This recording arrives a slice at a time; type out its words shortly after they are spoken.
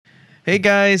Hey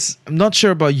guys, I'm not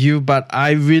sure about you, but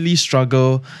I really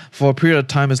struggle for a period of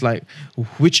time. It's like,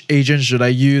 which agent should I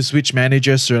use? Which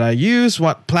manager should I use?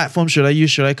 What platform should I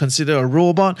use? Should I consider a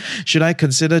robot? Should I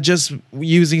consider just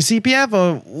using CPF?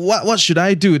 Or what should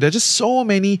I do? There are just so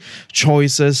many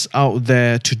choices out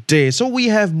there today. So we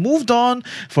have moved on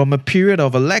from a period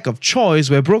of a lack of choice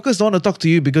where brokers don't want to talk to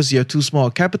you because you have too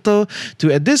small capital to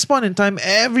at this point in time,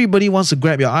 everybody wants to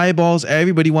grab your eyeballs,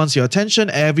 everybody wants your attention,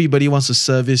 everybody wants to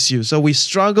service you. So we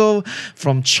struggle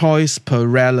from choice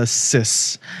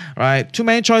paralysis, right? Too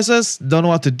many choices, don't know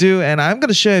what to do. And I'm going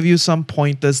to share with you some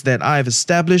pointers that I've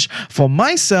established for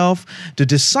myself to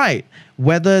decide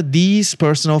whether these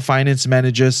personal finance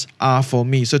managers are for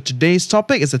me. So today's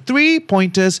topic is the 3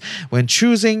 pointers when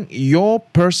choosing your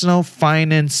personal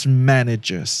finance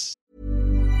managers.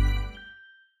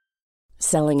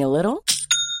 Selling a little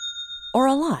or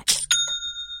a lot?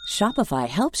 Shopify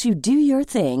helps you do your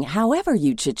thing however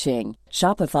you cha-ching.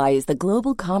 Shopify is the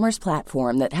global commerce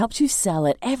platform that helps you sell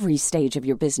at every stage of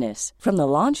your business. From the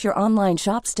launch your online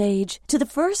shop stage to the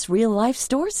first real-life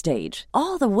store stage,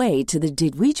 all the way to the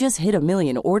did we just hit a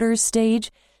million orders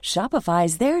stage. Shopify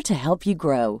is there to help you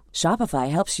grow. Shopify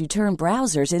helps you turn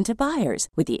browsers into buyers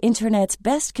with the internet's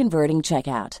best converting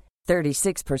checkout.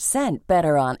 36%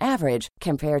 better on average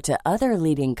compared to other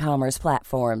leading commerce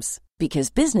platforms. Because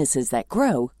businesses that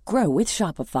grow, grow with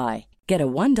Shopify. Get a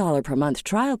 $1 per month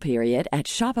trial period at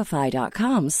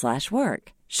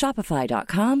shopify.com/work.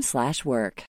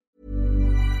 Shopify.com/work.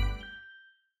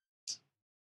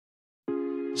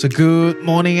 So good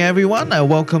morning, everyone. I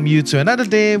welcome you to another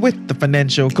day with the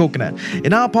Financial Coconut.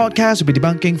 In our podcast, we'll be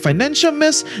debunking financial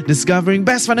myths, discovering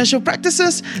best financial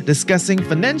practices, discussing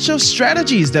financial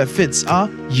strategies that fits our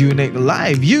unique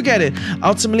life. You get it.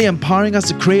 Ultimately empowering us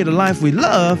to create a life we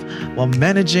love while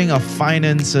managing our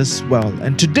finances well.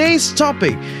 And today's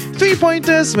topic, 3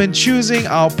 pointers when choosing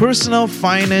our personal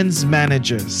finance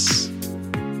managers.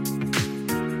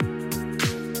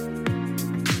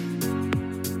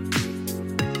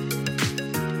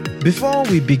 Before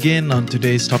we begin on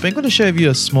today's topic, I'm going to share with you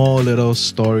a small little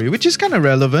story, which is kind of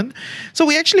relevant. So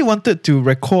we actually wanted to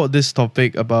record this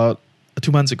topic about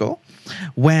 2 months ago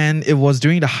when it was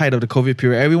during the height of the COVID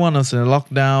period. Everyone was in a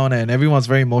lockdown and everyone was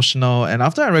very emotional. And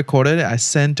after I recorded it, I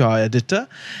sent to our editor.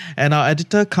 And our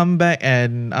editor come back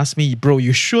and asked me, bro,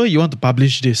 you sure you want to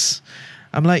publish this?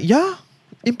 I'm like, yeah,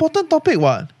 important topic,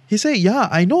 what? He said, yeah,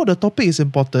 I know the topic is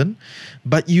important,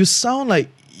 but you sound like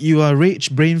you are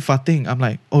rage brain farting. I'm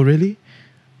like, oh really?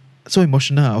 So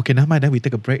emotional. Okay, never mind, then we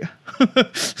take a break.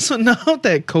 So now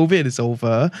that COVID is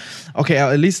over, okay,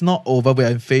 at least not over, we're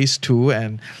in phase 2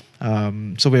 and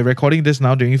so we're recording this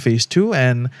now during phase 2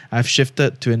 and I've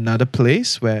shifted to another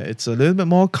place where it's a little bit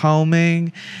more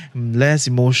calming, less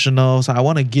emotional. So I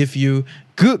want to give you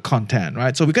good content,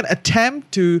 right? So we're going to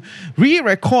attempt to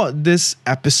re-record this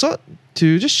episode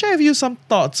to just share with you some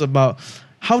thoughts about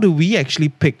how do we actually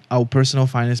pick our personal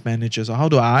finance managers, or how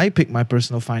do I pick my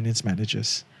personal finance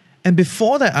managers? And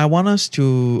before that, I want us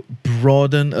to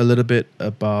broaden a little bit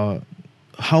about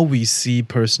how we see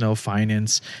personal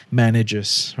finance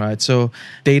managers, right? So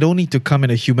they don't need to come in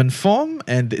a human form,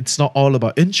 and it's not all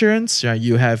about insurance, right?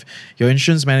 You have your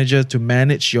insurance manager to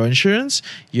manage your insurance.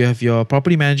 You have your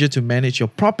property manager to manage your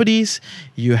properties.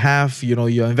 You have,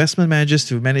 your investment managers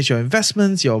to manage your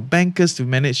investments, your bankers to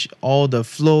manage all the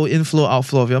inflow,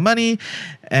 outflow of your money.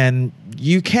 And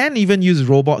you can even use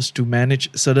robots to manage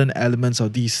certain elements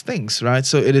of these things, right?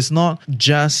 So it is not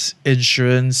just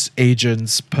insurance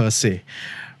agents per se,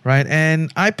 right? And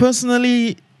I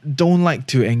personally don't like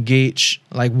to engage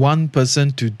like one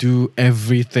person to do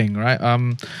everything, right?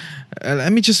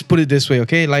 Let me just put it this way,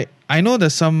 okay? Like, I know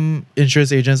there's some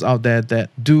insurance agents out there that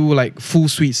do like full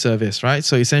suite service, right?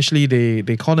 So essentially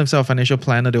they call themselves a financial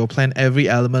planner. They will plan every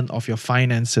element of your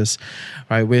finances,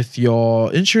 right? With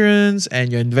your insurance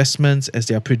and your investments as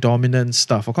their predominant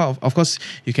stuff. Of course,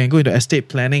 you can go into estate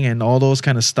planning and all those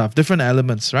kind of stuff, different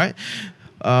elements, right?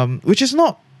 Which is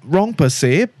not wrong per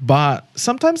se, but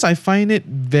sometimes I find it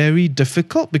very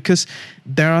difficult because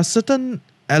there are certain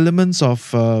elements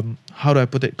of, how do I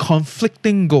put it,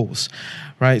 conflicting goals,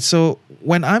 right? So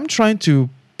when I'm trying to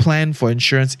plan for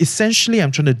insurance, essentially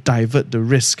I'm trying to divert the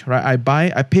risk, right? I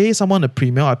pay someone a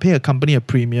premium, I pay a company a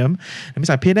premium. That means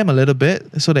I pay them a little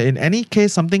bit so that in any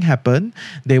case something happen,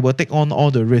 they will take on all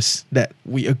the risks that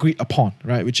we agreed upon,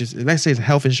 right? Which is, let's say it's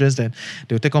health insurance, then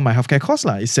they'll take on my healthcare costs,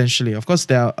 essentially. Of course,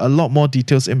 there are a lot more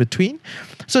details in between.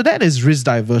 So that is risk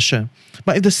diversion.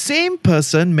 But if the same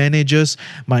person manages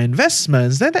my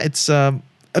investments, then it's a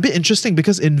bit interesting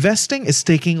because investing is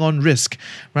taking on risk,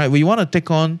 right? We want to take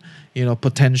on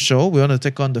potential. We want to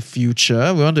take on the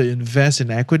future. We want to invest in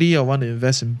equity or want to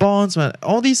invest in bonds.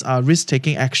 All these are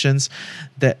risk-taking actions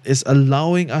that is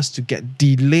allowing us to get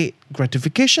delayed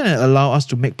gratification and allow us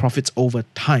to make profits over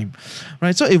time,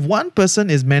 right? So if one person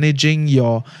is managing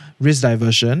your risk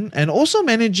diversion and also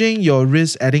managing your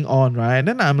risk adding on, right?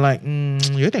 Then I'm like,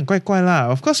 有点怪怪啦.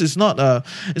 Of course, it's not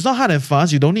hard and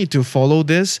fast. You don't need to follow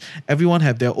this. Everyone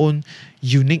have their own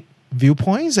unique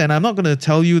viewpoints, and I'm not going to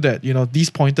tell you that these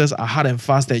pointers are hard and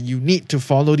fast, that you need to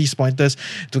follow these pointers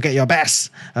to get your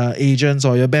best agents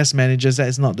or your best managers. That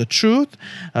is not the truth.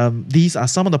 These are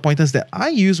some of the pointers that I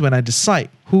use when I decide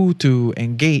who to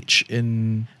engage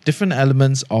in different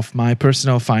elements of my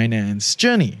personal finance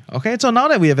journey. Okay, so now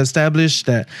that we have established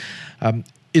that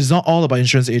it's not all about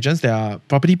insurance agents. There are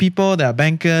property people, there are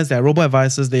bankers, there are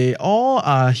robo-advisors. They all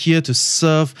are here to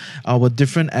serve our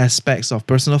different aspects of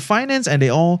personal finance, and they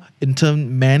all in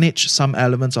turn manage some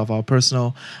elements of our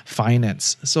personal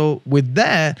finance. So with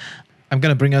that, I'm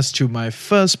going to bring us to my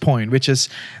first point, which is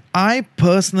I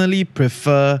personally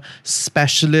prefer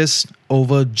specialist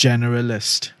over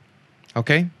generalist.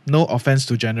 Okay? No offense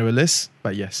to generalists,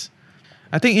 but yes.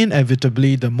 I think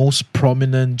inevitably the most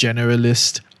prominent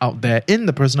generalist out there in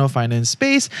the personal finance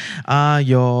space are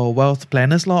your wealth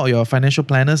planners or your financial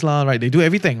planners, right? They do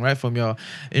everything, right? From your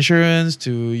insurance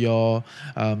to your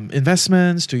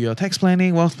investments to your tax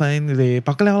planning, wealth planning. They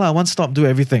one stop do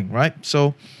everything, right?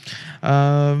 So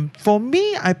for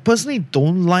me, I personally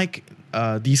don't like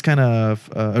these kind of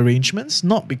arrangements,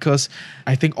 not because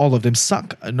I think all of them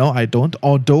suck. No, I don't.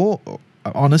 Although,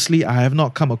 honestly, I have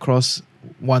not come across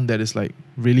one that is like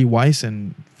really wise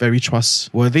and very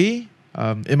trustworthy.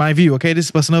 In my view, okay, this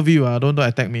is personal view, don't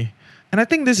attack me. And I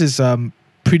think this is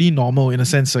pretty normal in a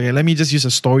sense. So yeah, let me just use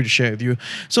a story to share with you.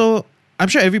 So I'm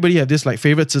sure everybody have this like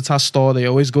favorite zi char store they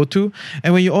always go to,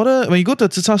 and when you go to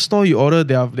a zi char store, you order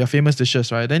their famous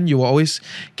dishes, right? Then you will always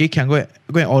go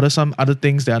and order some other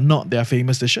things that are not their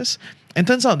famous dishes. And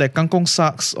turns out that kangkong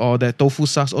sucks or that tofu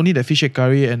sucks. Only the fish head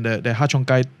curry and the har cheong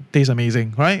gai taste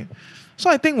amazing, right? So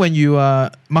I think when you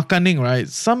are makaning, right,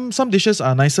 some dishes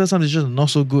are nicer, some dishes are not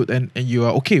so good, and you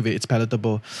are okay with it, it's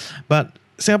palatable. But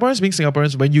Singaporeans being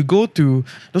Singaporeans, when you go to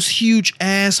those huge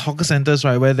ass hawker centers,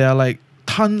 right, where there are like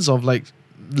tons of like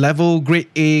level grade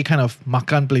A kind of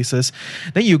makan places,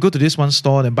 then you go to this one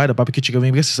store and buy the barbecue chicken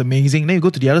wing because it's amazing. Then you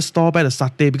go to the other store, buy the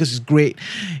satay because it's great.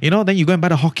 Then you go and buy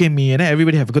the Hokkien mee, and then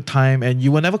everybody have a good time, and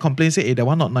you will never complain, say, hey, that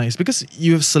one not nice, because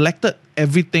you have selected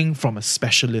everything from a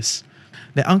specialist.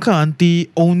 The uncle auntie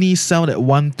only sell that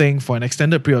one thing for an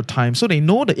extended period of time, so they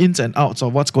know the ins and outs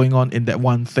of what's going on in that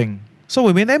one thing. So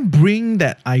when we then bring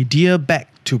that idea back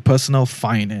to personal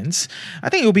finance, I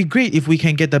think it would be great if we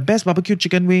can get the best barbecue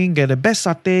chicken wing, get the best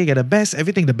satay, get the best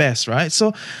everything, the best, right?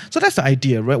 So that's the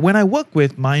idea, right? When I work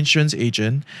with my insurance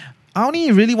agent, I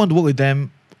only really want to work with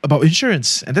them about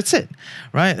insurance, and that's it,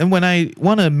 right? And when I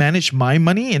want to manage my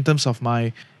money in terms of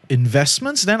my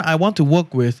investments, then I want to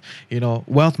work with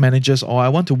wealth managers, or I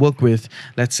want to work with,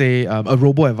 let's say, a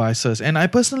robo-advisors. And I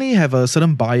personally have a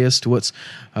certain bias towards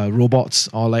robots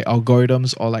or like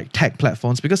algorithms or like tech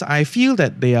platforms, because I feel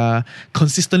that they are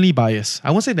consistently biased.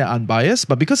 I won't say they're unbiased,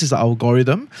 but because it's an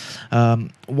algorithm,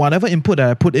 whatever input that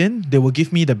I put in, they will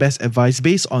give me the best advice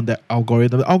based on the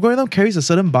algorithm. The algorithm carries a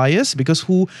certain bias because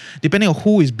depending on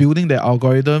who is building the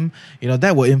algorithm,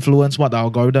 that will influence what the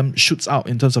algorithm shoots out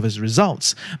in terms of its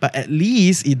results. But at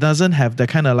least it doesn't have that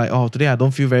kind of like, oh, today I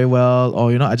don't feel very well,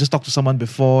 or I just talked to someone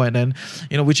before, and then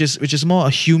which is more a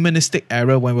humanistic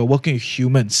error when we're working with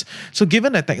humans. So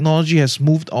given that technology has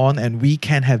moved on and we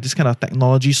can have this kind of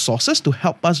technology sources to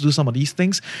help us do some of these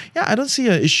things, I don't see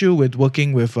an issue with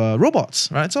working with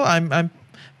robots, right? So I'm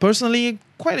personally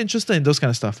quite interested in those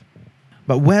kind of stuff.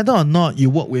 But whether or not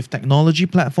you work with technology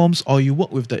platforms or you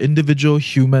work with the individual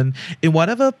human, in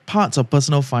whatever parts of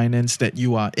personal finance that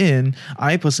you are in,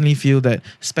 I personally feel that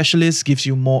specialists gives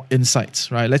you more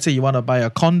insights, right? Let's say you want to buy a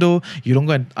condo, you don't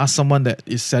go and ask someone that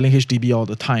is selling HDB all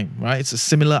the time, right? It's a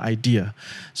similar idea.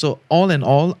 So all in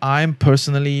all, I'm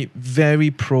personally very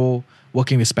pro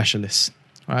working with specialists.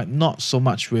 Right? Not so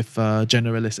much with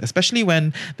generalists, especially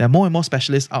when there are more and more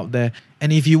specialists out there.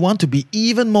 And if you want to be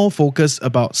even more focused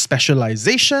about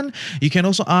specialization, you can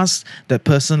also ask that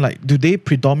person, like, do they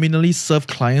predominantly serve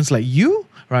clients like you?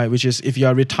 right? Which is if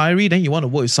you're a retiree, then you want to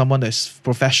work with someone that's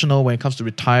professional when it comes to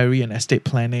retiree and estate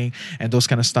planning and those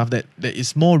kind of stuff that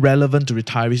is more relevant to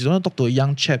retirees. You don't want to talk to a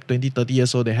young chap, 20, 30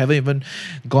 years old, they haven't even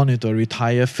gone into a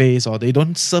retire phase, or they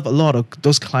don't serve a lot of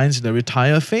those clients in the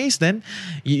retire phase. Then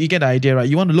you get the idea, right?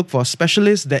 You want to look for a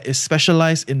specialist that is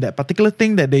specialized in that particular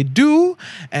thing that they do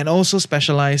and also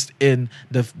specialized in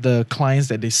the clients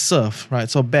that they serve, right?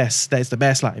 So that's the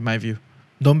best in my view.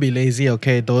 Don't be lazy,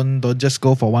 okay? Don't just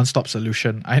go for one-stop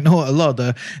solution. I know a lot of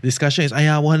the discussion is,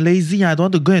 I'm lazy. I don't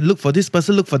want to go and look for this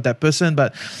person, look for that person.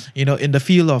 But, in the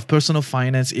field of personal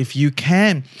finance, if you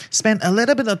can spend a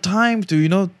little bit of time to,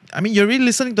 you're really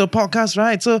listening to the podcast,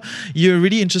 right? So you're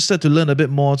really interested to learn a bit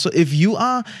more. So if you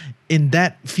are in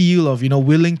that field of,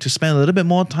 willing to spend a little bit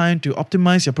more time to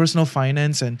optimize your personal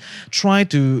finance and try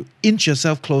to inch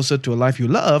yourself closer to a life you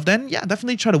love, then yeah,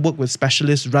 definitely try to work with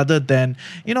specialists rather than,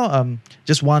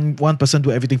 just one person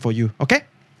do everything for you, okay?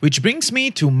 Which brings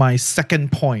me to my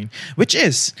second point, which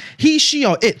is he, she,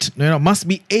 or it must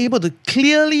be able to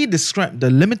clearly describe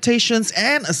the limitations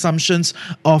and assumptions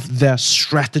of their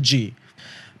strategy.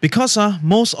 Because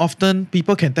most often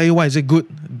people can tell you why is it good,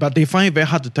 but they find it very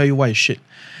hard to tell you why it's shit.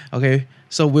 Okay,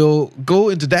 so we'll go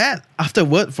into that after a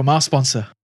word from our sponsor.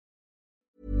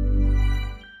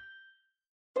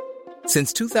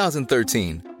 Since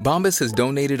 2013, Bombas has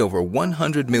donated over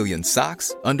 100 million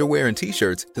socks, underwear, and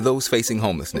T-shirts to those facing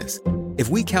homelessness. If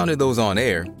we counted those on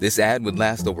air, this ad would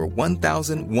last over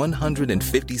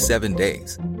 1,157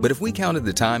 days. But if we counted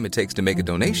the time it takes to make a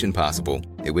donation possible,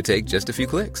 it would take just a few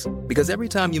clicks. Because every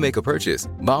time you make a purchase,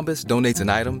 Bombas donates an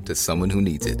item to someone who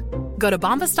needs it. Go to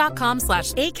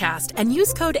bombas.com/ACAST and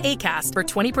use code ACAST for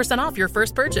 20% off your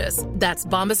first purchase. That's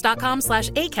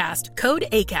bombas.com/ACAST, code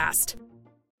ACAST.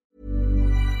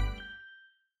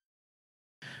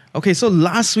 Okay, so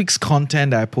last week's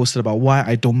content that I posted about why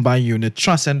I don't buy unit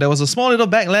trust, and there was a small little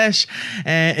backlash,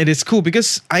 and it is cool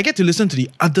because I get to listen to the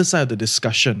other side of the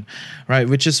discussion, right?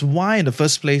 Which is why in the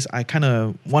first place I kind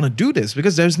of want to do this,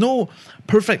 because there's no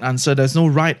perfect answer, there's no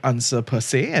right answer per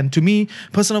se, and to me,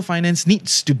 personal finance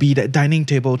needs to be that dining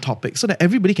table topic so that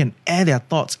everybody can add their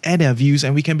thoughts, add their views,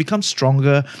 and we can become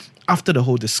stronger after the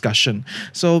whole discussion.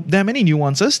 So there are many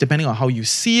nuances depending on how you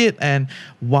see it, and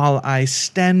while I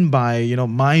stand by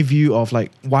my view of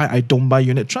why I don't buy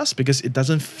unit trust because it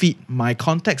doesn't fit my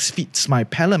context, fits my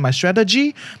palette, my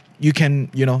strategy, you can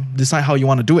decide how you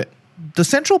want to do it. The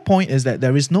central point is that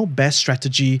there is no best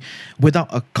strategy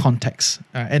without a context.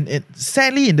 And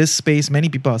sadly, in this space, many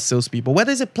people are salespeople.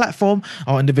 Whether it's a platform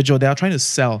or individual, they are trying to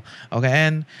sell.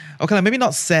 Maybe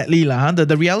not sadly.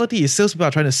 The reality is salespeople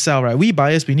are trying to sell, right? We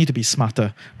buyers, we need to be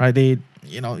smarter, right? You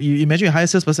imagine you hire a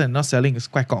salesperson and not selling, it's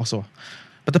quite also.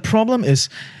 But the problem is,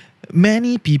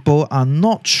 many people are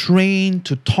not trained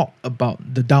to talk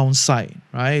about the downside,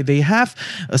 right? They have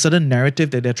a certain narrative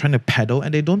that they're trying to peddle,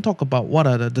 and they don't talk about what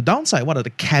are the downside, what are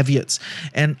the caveats.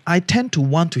 And I tend to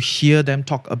want to hear them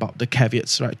talk about the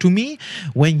caveats, right? To me,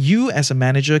 when you as a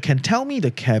manager can tell me the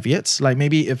caveats, like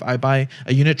maybe if I buy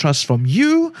a unit trust from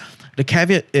you, the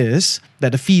caveat is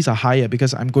that the fees are higher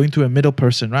because I'm going through a middle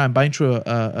person, right? I'm buying through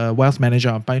a wealth manager,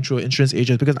 I'm buying through an insurance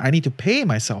agent because I need to pay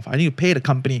myself, I need to pay the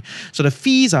company. So the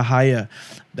fees are higher,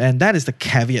 and that is the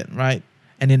caveat, right?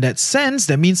 And in that sense,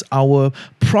 that means our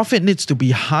profit needs to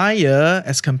be higher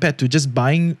as compared to just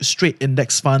buying straight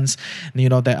index funds,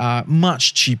 that are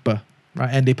much cheaper,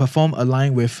 right? And they perform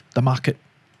aligned with the market.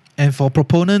 And for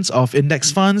proponents of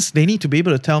index funds, they need to be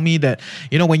able to tell me that,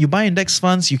 when you buy index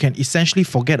funds, you can essentially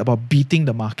forget about beating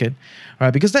the market,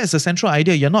 right? Because that's the central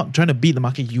idea. You're not trying to beat the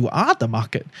market, you are the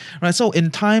market, right? So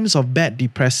in times of bad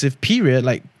depressive period,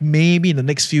 like maybe in the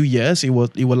next few years, it will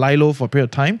lie low for a period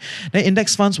of time, then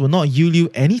index funds will not yield you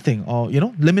anything or,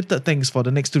 limited things for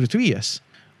the next 2 to 3 years.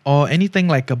 Or anything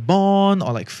like a bond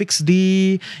or like fixed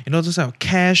D, those are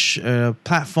cash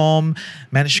platform,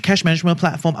 cash management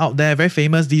platform out there, very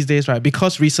famous these days, right?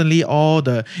 Because recently all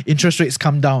the interest rates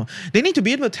come down. They need to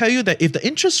be able to tell you that if the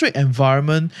interest rate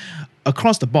environment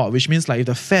across the board, which means if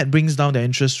the Fed brings down their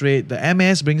interest rate, the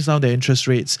MS brings down their interest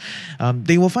rates,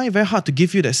 they will find it very hard to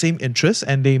give you that same interest,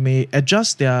 and they may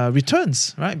adjust their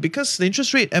returns, right? Because the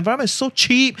interest rate environment is so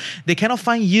cheap, they cannot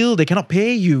find yield, they cannot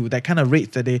pay you that kind of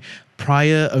rate that they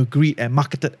prior agreed and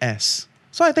marketed as.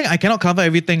 So I think I cannot cover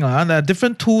everything. The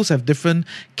different tools have different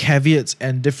caveats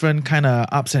and different kind of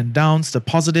ups and downs, the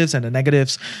positives and the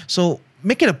negatives. So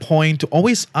make it a point to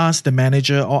always ask the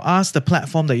manager or ask the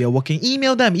platform that you're working.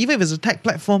 Email them, even if it's a tech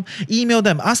platform. Email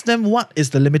them. Ask them what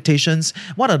is the limitations,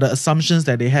 what are the assumptions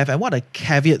that they have, and what are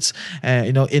caveats,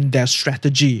 in their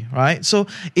strategy. Right. So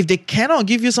if they cannot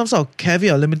give you some sort of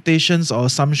caveat, or limitations, or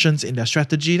assumptions in their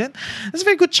strategy, then there's a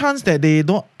very good chance that they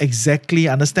don't exactly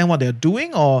understand what they're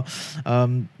doing, or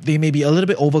they may be a little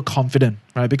bit overconfident.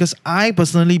 Right. Because I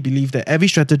personally believe that every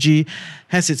strategy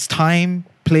has its time,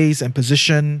 place, and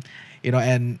position.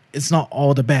 And it's not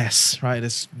all the best,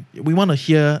 right? We want to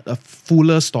hear a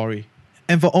fuller story.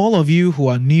 And for all of you who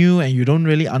are new and you don't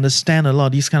really understand a lot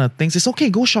of these kind of things, it's okay,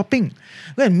 go shopping.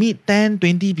 Go and meet 10,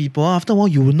 20 people. After a while,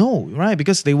 you will know, right?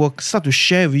 Because they will start to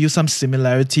share with you some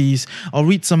similarities, or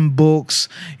read some books,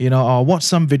 or watch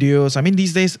some videos. I mean,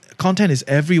 these days, content is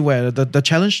everywhere. The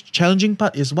challenging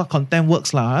part is what content works.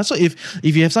 So if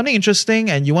you have something interesting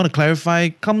and you want to clarify,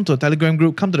 come to a Telegram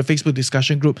group, come to the Facebook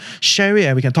discussion group, share it,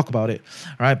 and we can talk about it,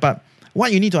 right? But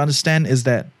what you need to understand is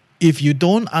that if you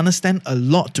don't understand a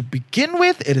lot to begin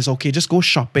with, it is okay. Just go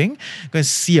shopping, go and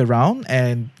see around,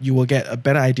 and you will get a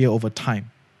better idea over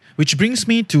time. Which brings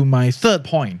me to my third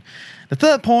point. The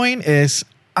third point is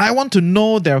I want to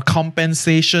know their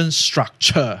compensation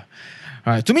structure.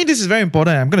 All right, to me, this is very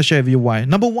important. I'm going to share with you why.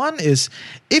 Number one is,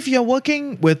 if you're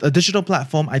working with a digital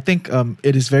platform, I think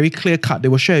it is very clear cut. They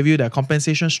will share with you their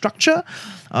compensation structure,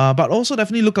 but also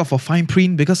definitely look out for fine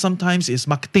print, because sometimes it's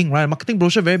marketing, right? Marketing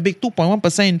brochure, very big,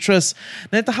 2.1% interest.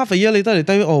 Then half a year later, they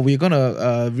tell you, we're going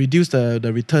to reduce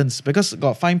the returns because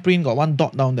got fine print, got one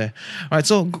dot down there. All right,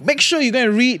 so make sure you're going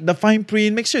to read the fine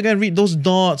print. Make sure you're going to read those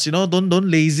dots.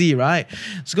 Don't lazy, right?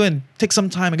 Just go and take some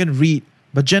time and go and read.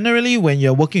 But generally, when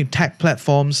you're working with tech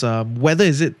platforms, whether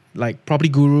is it like Property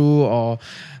Guru or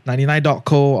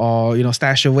 99.co or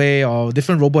Stashaway or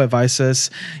different robo-advisors,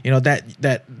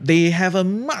 that they have a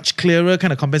much clearer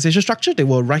kind of compensation structure. They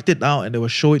will write it out and they will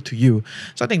show it to you.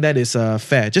 So I think that is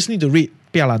fair. Just need to read.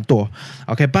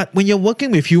 Okay, but when you're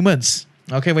working with humans,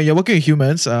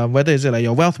 whether is it like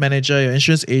your wealth manager, your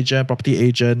insurance agent, property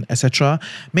agent, etc.,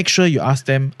 make sure you ask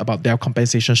them about their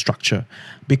compensation structure,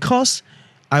 because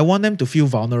I want them to feel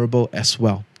vulnerable as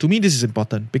well. To me, this is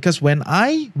important, because when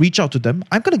I reach out to them,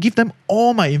 I'm going to give them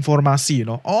all my information,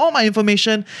 all my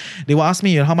information. They will ask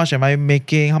me, how much am I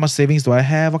making? How much savings do I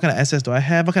have? What kind of assets do I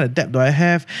have? What kind of debt do I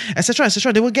have? Etc.,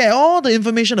 etc. They will get all the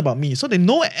information about me. So they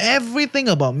know everything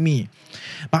about me.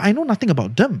 But I know nothing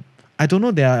about them. I don't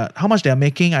know how much they're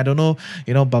making. I don't know,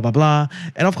 blah, blah, blah.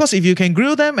 And of course, if you can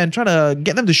grill them and try to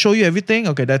get them to show you everything,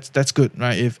 okay, that's good,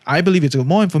 right? If I believe it's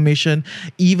more information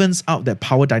evens out that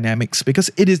power dynamics, because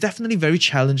it is definitely very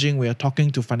challenging when you're talking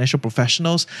to financial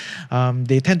professionals.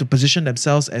 They tend to position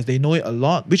themselves as they know it a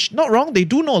lot, which not wrong. They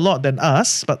do know a lot than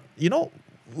us, but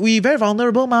we very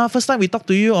vulnerable, first time we talk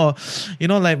to you, or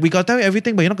we gotta tell you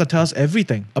everything, but you're not gonna tell us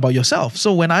everything about yourself.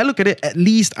 So when I look at it, at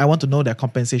least I want to know their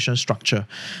compensation structure,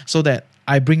 so that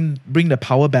I bring the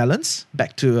power balance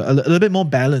back to a little bit more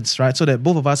balance, right? So that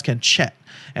both of us can chat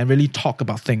and really talk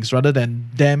about things, rather than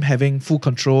them having full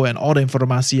control and all the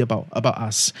information about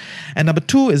us. And number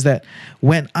two is that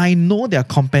when I know their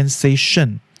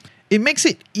compensation, it makes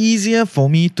it easier for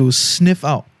me to sniff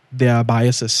out their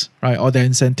biases, right, or their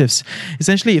incentives.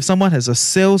 Essentially, if someone has a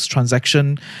sales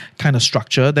transaction kind of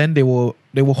structure, then they will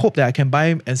hope that I can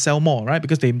buy and sell more, right,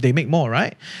 because they make more,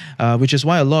 right, which is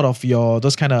why a lot of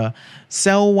those kind of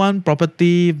sell one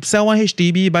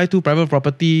HDB, buy two private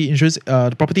property insurance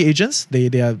property agents,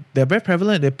 they're very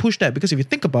prevalent. They push that because if you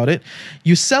think about it,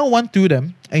 you sell one to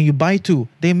them and you buy two,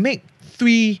 they make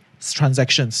 3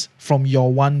 transactions from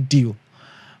your one deal.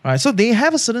 Right, so they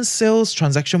have a certain sales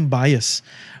transaction bias.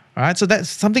 All right, so that's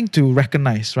something to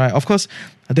recognize, right? Of course,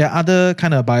 there are other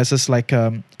kind of biases, like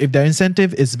if their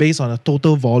incentive is based on a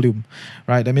total volume,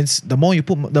 right? That means the more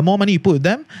money you put with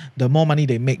them, the more money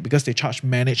they make, because they charge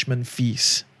management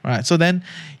fees, right? So then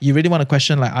you really want to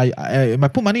question, like, if I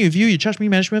put money with you, you charge me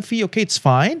management fee, okay, it's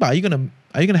fine, but are you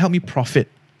gonna help me profit?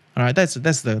 All right, that's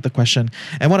the question.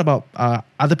 And what about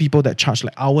other people that charge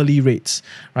like hourly rates,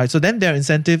 right? So then their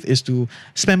incentive is to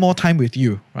spend more time with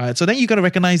you, right? So then you got to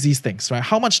recognize these things, right?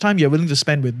 How much time you're willing to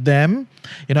spend with them,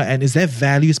 and is there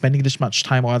value spending this much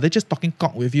time, or are they just talking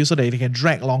cock with you so that they can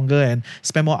drag longer and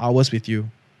spend more hours with you?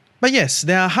 But yes,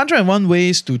 there are 101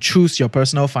 ways to choose your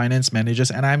personal finance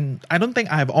managers, and I don't think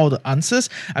I have all the answers.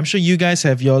 I'm sure you guys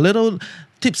have your little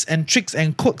tips and tricks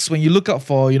and quirks when you look out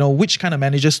for, which kind of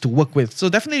managers to work with. So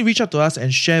definitely reach out to us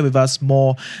and share with us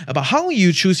more about how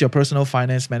you choose your personal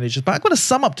finance managers. But I'm going to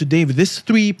sum up today with these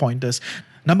 3 pointers.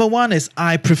 Number 1 is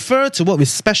I prefer to work with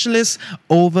specialists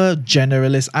over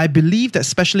generalists. I believe that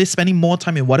specialists spending more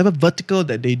time in whatever vertical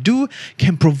that they do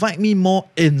can provide me more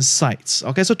insights.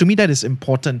 Okay, so to me that is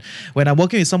important. When I'm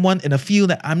working with someone in a field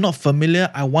that I'm not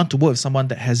familiar, I want to work with someone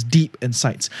that has deep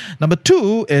insights. Number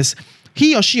 2 is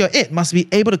he or she or it must be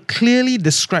able to clearly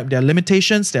describe their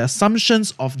limitations, their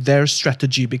assumptions of their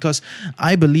strategy, because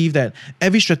I believe that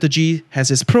every strategy has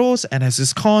its pros and has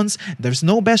its cons. There's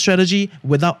no best strategy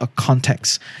without a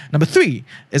context. Number 3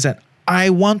 is that I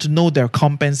want to know their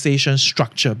compensation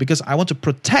structure because I want to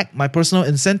protect my personal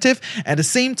incentive, at the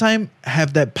same time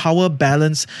have that power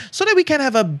balance so that we can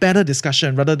have a better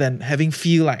discussion rather than having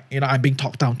feel like, I'm being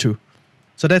talked down to.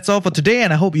 So that's all for today,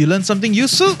 and I hope you learned something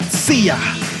useful. See ya!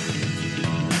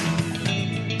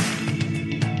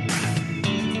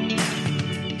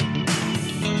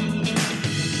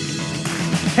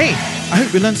 Hey, I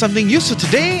hope you learned something useful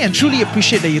today and truly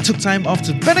appreciate that you took time off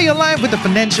to better your life with the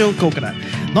Financial Coconut.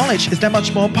 Knowledge is that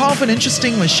much more powerful and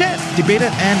interesting when shared,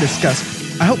 debated and discussed.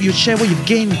 I hope you share what you've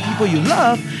gained with people you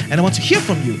love, and I want to hear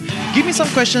from you. Give me some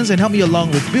questions and help me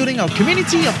along with building our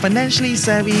community of financially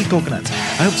savvy coconuts.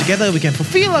 I hope together we can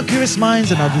fulfill our curious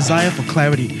minds and our desire for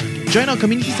clarity. Join our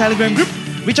community Telegram group,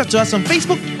 reach out to us on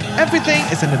Facebook. Everything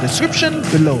is in the description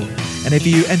below. And if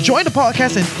you enjoy the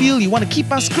podcast and feel you want to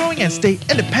keep us growing and stay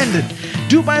independent,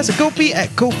 do buy us a Ko-fi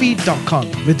at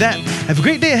ko-fi.com. With that, have a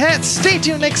great day ahead, stay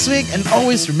tuned next week, and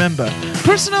always remember,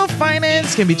 personal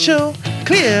finance can be chill,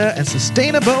 clear, and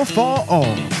sustainable for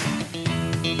all.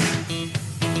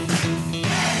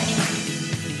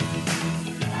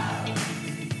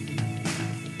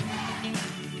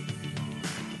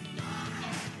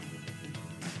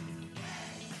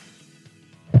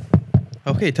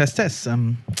 Okay, test.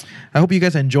 I hope you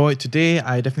guys enjoyed today.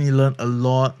 I definitely learned a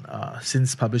lot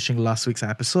since publishing last week's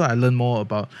episode. I learned more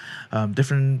about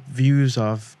different views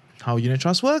of how unit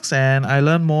trust works, and I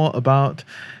learned more about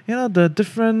the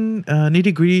different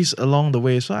nitty-gritties along the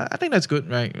way. So I think that's good,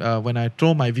 right? When I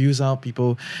throw my views out,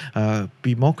 people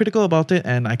be more critical about it,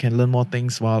 and I can learn more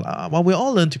things while we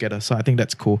all learn together. So I think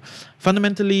that's cool.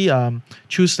 Fundamentally,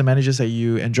 choose the managers that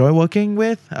you enjoy working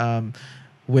with a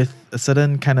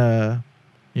certain kind of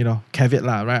caveat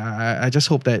lah, right? I just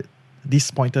hope that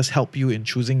these pointers help you in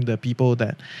choosing the people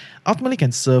that ultimately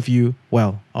can serve you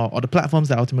well, or the platforms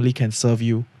that ultimately can serve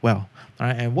you well,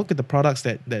 right? And work with the products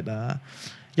that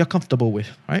you're comfortable with,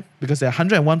 right? Because there are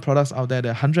 101 products out there,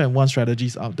 there are 101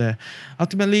 strategies out there.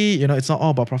 Ultimately, it's not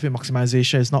all about profit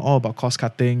maximization. It's not all about cost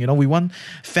cutting. We want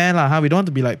fair lah, We don't want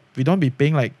to be we don't be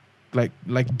paying like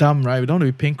dumb, right? We don't want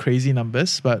to be paying crazy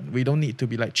numbers, but we don't need to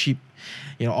be cheap,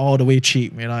 all the way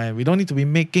cheap, and we don't need to be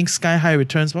making sky high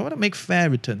returns, but we want to make fair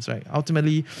returns, right?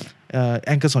 Ultimately,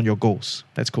 anchors on your goals.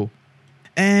 That's cool.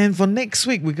 And for next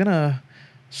week, we're gonna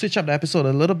switch up the episode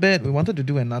a little bit. We wanted to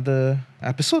do another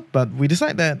episode, but we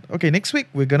decided that, okay, next week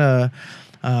we're gonna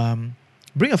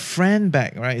bring a friend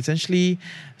back, right? Essentially,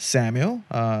 Samuel.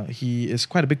 He is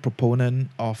quite a big proponent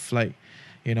of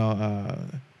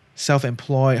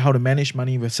self-employed, how to manage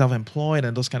money with self-employed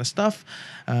and those kind of stuff.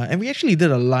 And we actually did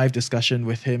a live discussion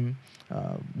with him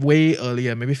way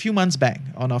earlier, maybe a few months back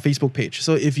on our Facebook page.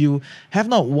 So if you have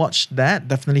not watched that,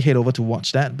 definitely head over to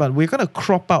watch that. But we're going to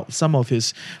crop out some of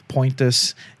his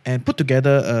pointers and put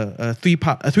together a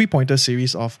three-pointer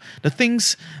series of the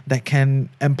things that can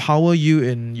empower you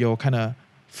in your kind of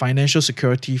financial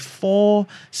security for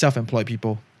self-employed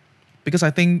people. Because I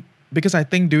think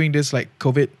during this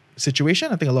COVID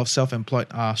situation, I think a lot of self-employed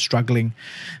are struggling.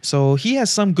 So he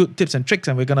has some good tips and tricks,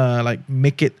 and we're gonna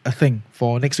make it a thing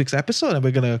for next week's episode, and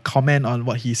we're gonna comment on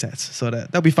what he says. So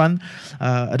that'll be fun.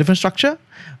 A different structure.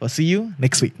 We'll see you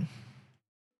next week.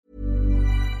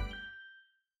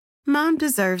 Mom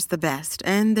deserves the best,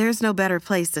 and there's no better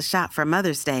place to shop for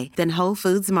Mother's Day than Whole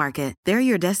Foods Market. They're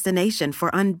your destination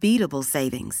for unbeatable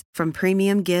savings, from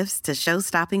premium gifts to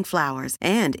show-stopping flowers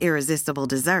and irresistible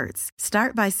desserts.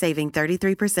 Start by saving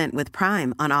 33% with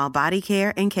Prime on all body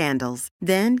care and candles.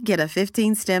 Then get a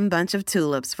 15-stem bunch of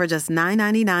tulips for just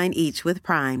 $9.99 each with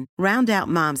Prime. Round out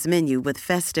Mom's menu with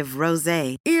festive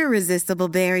rosé, irresistible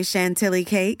berry chantilly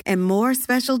cake, and more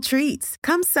special treats.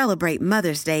 Come celebrate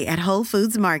Mother's Day at Whole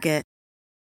Foods Market.